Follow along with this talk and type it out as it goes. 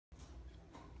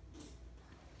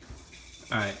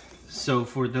Alright, so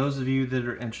for those of you that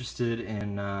are interested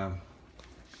in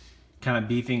kind of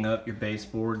beefing up your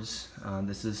baseboards,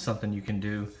 this is something you can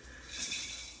do.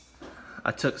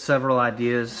 I took several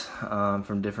ideas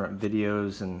from different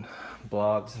videos and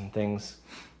blogs and things,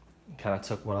 kind of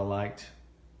took what I liked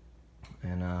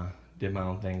and did my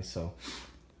own thing. So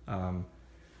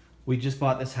we just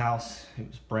bought this house. It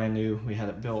was brand new. We had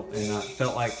it built, and I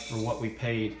felt like for what we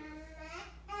paid,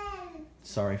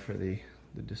 sorry for the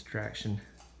distraction,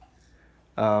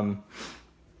 I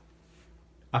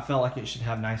felt like it should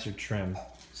have nicer trim.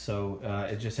 So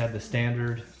it just had the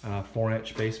standard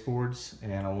 4-inch baseboards,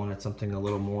 and I wanted something a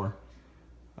little more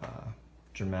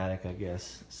dramatic, I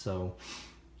guess. So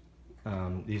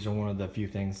these are one of the few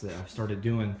things that I've started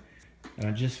doing, and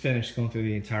I just finished going through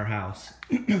the entire house.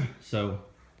 So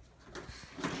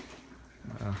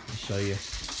I'll show you.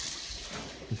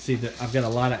 You can see that I've got a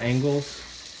lot of angles,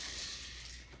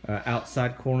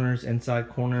 outside corners, inside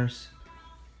corners.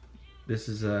 This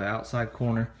is an outside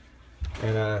corner,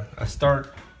 and I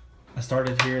started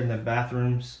here in the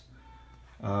bathrooms.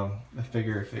 I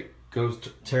figure if it goes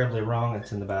terribly wrong,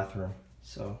 it's in the bathroom.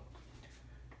 So,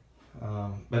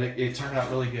 but it turned out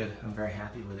really good. I'm very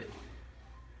happy with it.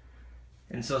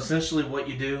 And so essentially what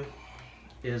you do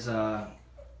is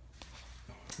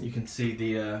you can see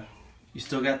you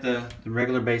still got the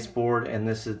regular baseboard, and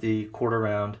this is the quarter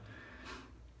round,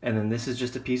 and then this is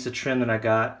just a piece of trim that I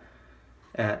got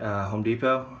at Home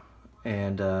Depot,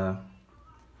 and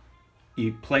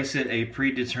you place it a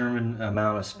predetermined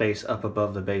amount of space up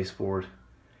above the baseboard,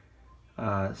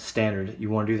 standard. You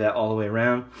want to do that all the way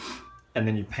around, and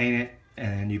then you paint it,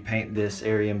 and you paint this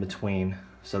area in between.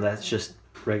 So that's just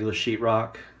regular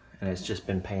sheetrock, and it's just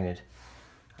been painted,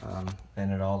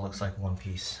 and it all looks like one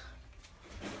piece.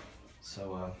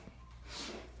 So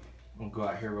we'll go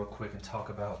out here real quick and talk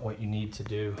about what you need to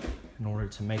do in order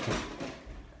to make it.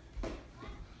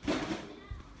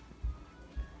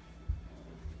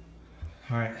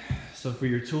 Alright, so for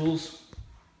your tools,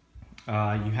 you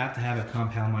have to have a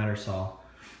compound miter saw.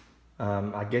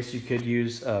 I guess you could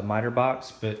use a miter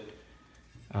box, but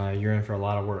you're in for a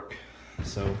lot of work.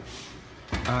 So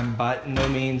I'm by no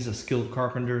means a skilled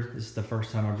carpenter. This is the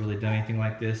first time I've really done anything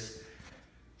like this.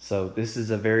 So this is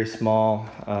a very small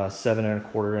 7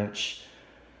 1/4 inch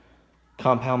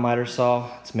compound miter saw.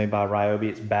 It's made by Ryobi.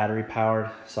 It's battery powered,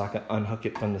 so I can unhook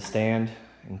it from the stand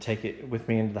and take it with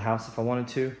me into the house if I wanted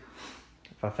to,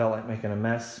 if I felt like making a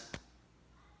mess.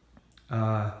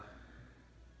 And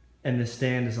the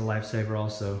stand is a lifesaver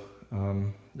also.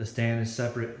 The stand is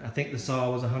separate. I think the saw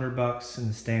was $100 and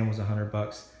the stand was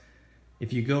 $100.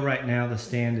 If you go right now, the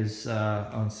stand is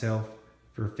on sale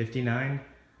for $59.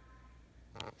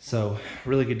 So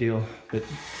really good deal. But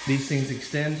these things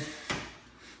extend,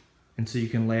 and so you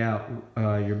can lay out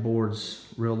your boards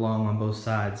real long on both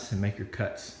sides and make your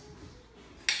cuts.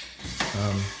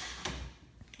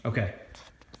 Okay.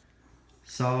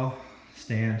 Saw,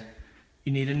 stand.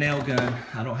 You need a nail gun.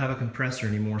 I don't have a compressor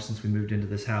anymore since we moved into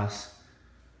this house.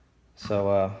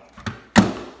 So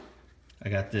I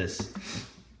got this.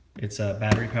 It's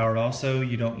battery powered also.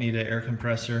 You don't need an air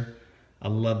compressor. I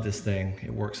love this thing.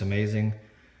 It works amazing.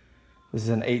 This is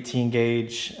an 18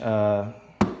 gauge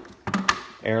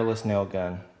airless nail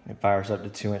gun. It fires up to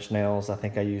 2-inch nails. I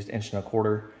think I used 1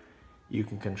 1/4. You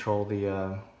can control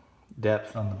the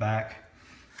depth on the back.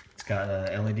 It's got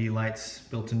LED lights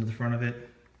built into the front of it.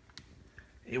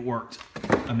 It worked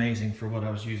amazing for what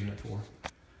I was using it for.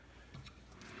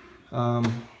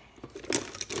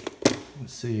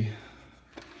 Let's see.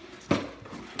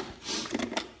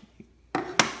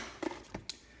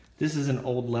 This is an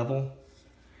old level.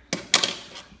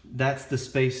 That's the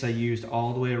space I used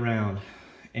all the way around,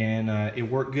 and it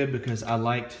worked good because I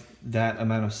liked that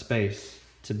amount of space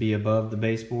to be above the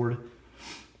baseboard,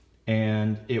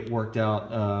 and it worked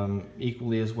out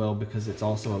equally as well because it's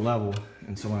also a level,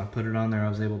 and so when I put it on there I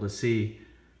was able to see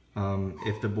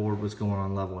if the board was going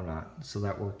on level or not, so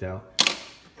that worked out.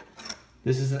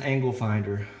 This is an angle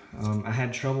finder. I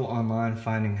had trouble online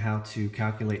finding how to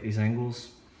calculate these angles,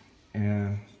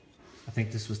 and I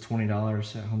think this was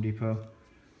 $20 at Home Depot.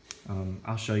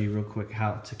 I'll show you real quick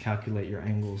how to calculate your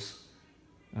angles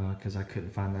because I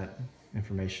couldn't find that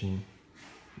information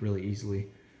really easily.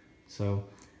 So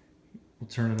we'll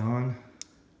turn it on.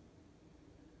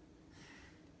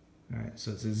 Alright,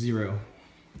 so it's a 0.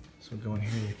 So we'll go in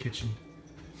here in the kitchen.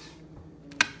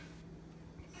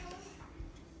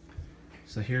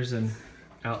 So here's an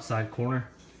outside corner.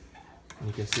 And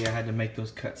you can see I had to make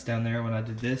those cuts down there when I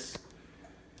did this.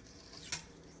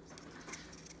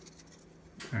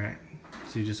 Alright,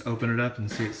 so you just open it up and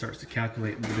see it starts to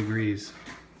calculate the degrees.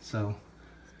 So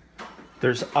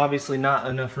There's obviously not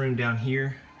enough room down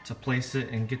here to place it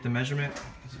and get the measurement.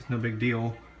 It's no big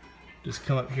deal. Just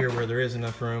come up here where there is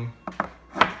enough room.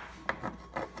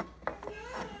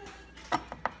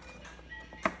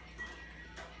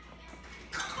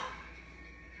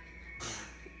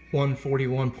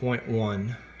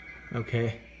 $141.1.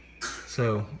 Okay,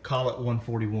 so call it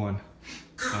 141.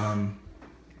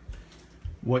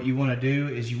 What you want to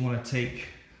do is you want to take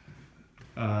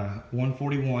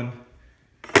 141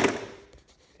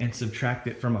 and subtract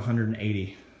it from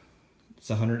 180. It's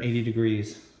 180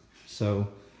 degrees, so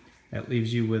that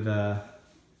leaves you with well,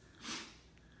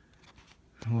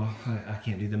 I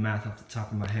can't do the math off the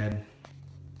top of my head.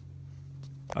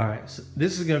 Alright, so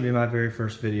this is going to be my very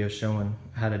first video showing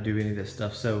how to do any of this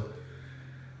stuff, so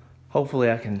hopefully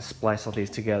I can splice all these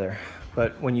together.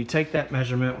 But when you take that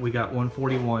measurement, we got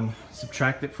 141,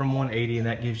 subtract it from 180, and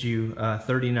that gives you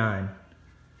 39.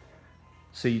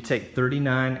 So you take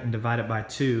 39 and divide it by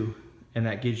 2, and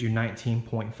that gives you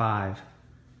 19.5,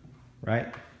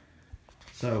 right?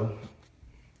 So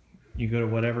you go to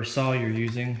whatever saw you're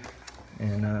using,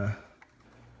 and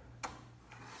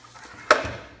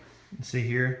see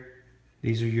here,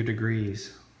 these are your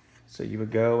degrees. So you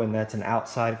would go, and that's an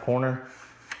outside corner.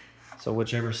 So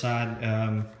whichever side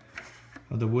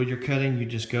of the wood you're cutting, you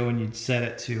just go and you'd set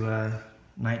it to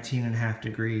 19.5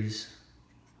 degrees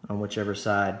on whichever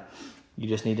side. You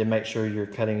just need to make sure you're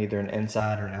cutting either an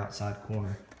inside or an outside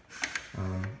corner.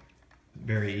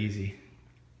 Very easy.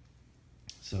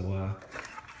 So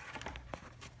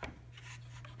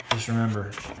just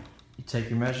remember, you take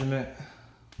your measurement,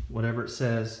 whatever it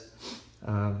says,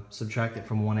 subtract it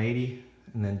from 180,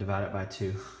 and then divide it by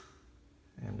 2.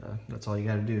 And that's all you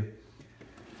got to do.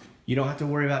 You don't have to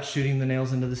worry about shooting the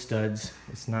nails into the studs.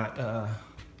 It's not,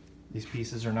 these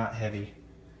pieces are not heavy.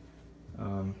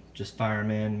 Just fire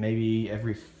them in, maybe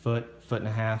every foot and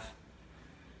a half.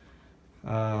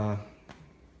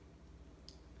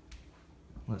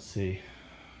 Let's see.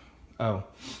 Oh,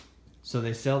 so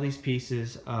they sell these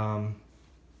pieces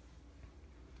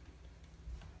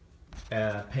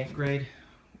paint grade,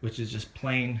 which is just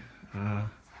plain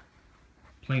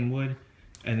wood,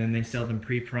 and then they sell them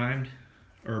pre-primed,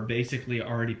 or basically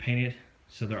already painted,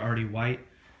 so they're already white.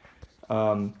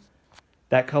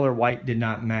 That color white did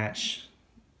not match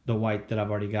the white that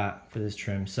I've already got for this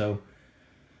trim, so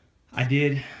I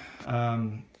did.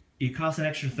 It costs an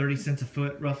extra 30 cents a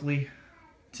foot roughly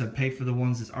to pay for the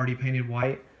ones that's already painted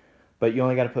white, but you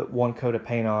only got to put one coat of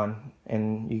paint on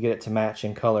and you get it to match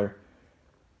in color.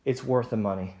 It's worth the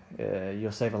money.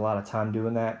 You'll save a lot of time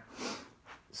doing that.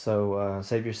 So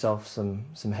save yourself some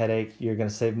headache. You're going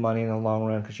to save money in the long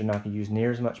run because you're not going to use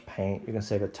near as much paint. You're going to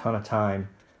save a ton of time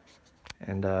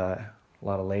and a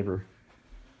lot of labor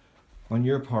on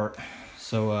your part.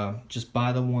 So just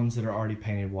buy the ones that are already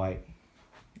painted white.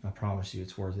 I promise you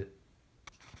it's worth it.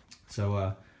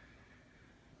 So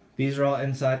these are all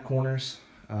inside corners.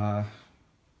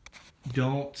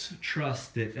 Don't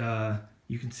trust that.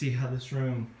 You can see how this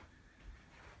room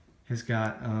has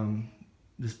got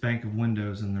this bank of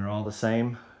windows and they're all the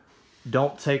same.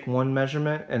 Don't take one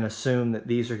measurement and assume that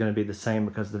these are going to be the same,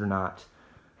 because they're not.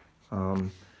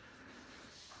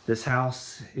 This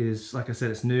house is, like I said,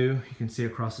 it's new. You can see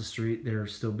across the street they're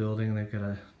still building. They've got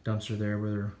a dumpster there where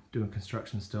they're doing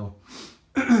construction still.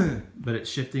 But it's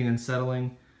shifting and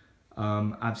settling.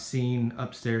 I've seen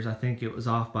upstairs, I think it was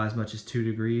off by as much as 2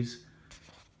 degrees.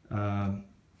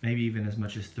 Maybe even as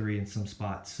much as 3 in some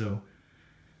spots. So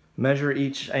measure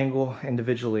each angle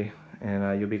individually,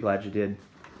 and you'll be glad you did.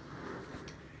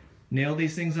 Nail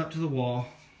these things up to the wall.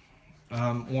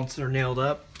 Once they're nailed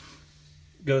up,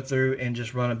 go through and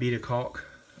just run a bead of caulk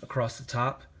across the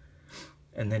top,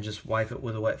 and then just wipe it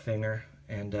with a wet finger.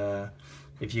 And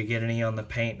if you get any on the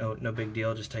paint, no big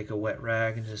deal. Just take a wet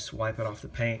rag and just wipe it off the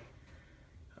paint.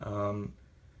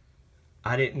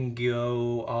 I didn't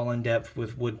go all in depth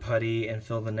with wood putty and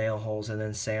fill the nail holes and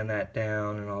then sand that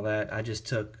down and all that. I just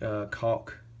took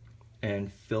caulk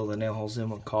and filled the nail holes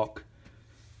in with caulk.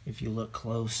 If you look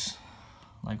close,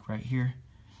 like right here,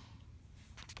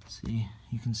 see,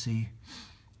 you can see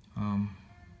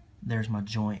there's my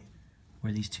joint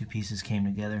where these two pieces came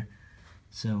together.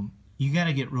 So you got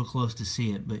to get real close to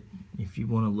see it, but if you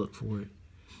want to look for it,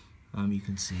 you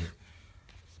can see it.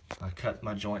 I cut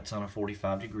my joints on a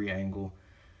 45-degree angle.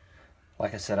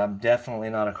 Like I said, I'm definitely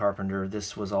not a carpenter.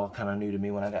 This was all kind of new to me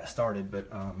when I got started,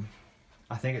 but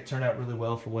I think it turned out really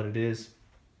well for what it is.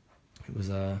 It was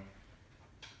a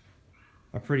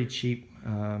pretty cheap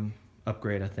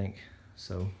upgrade, I think.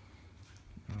 So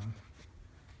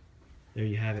there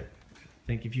you have it. I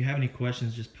think if you have any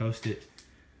questions, just post it.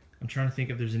 I'm trying to think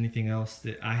if there's anything else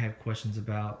that I have questions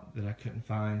about that I couldn't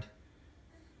find.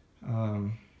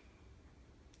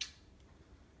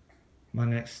 My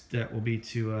next step will be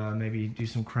to maybe do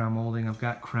some crown molding. I've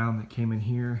got crown that came in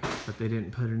here, but they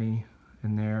didn't put any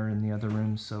in there in the other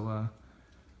room, so we're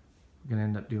gonna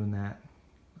end up doing that.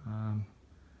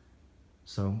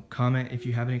 So comment if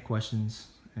you have any questions,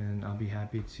 and I'll be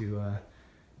happy to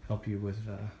help you with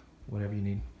whatever you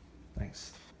need.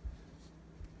 Thanks.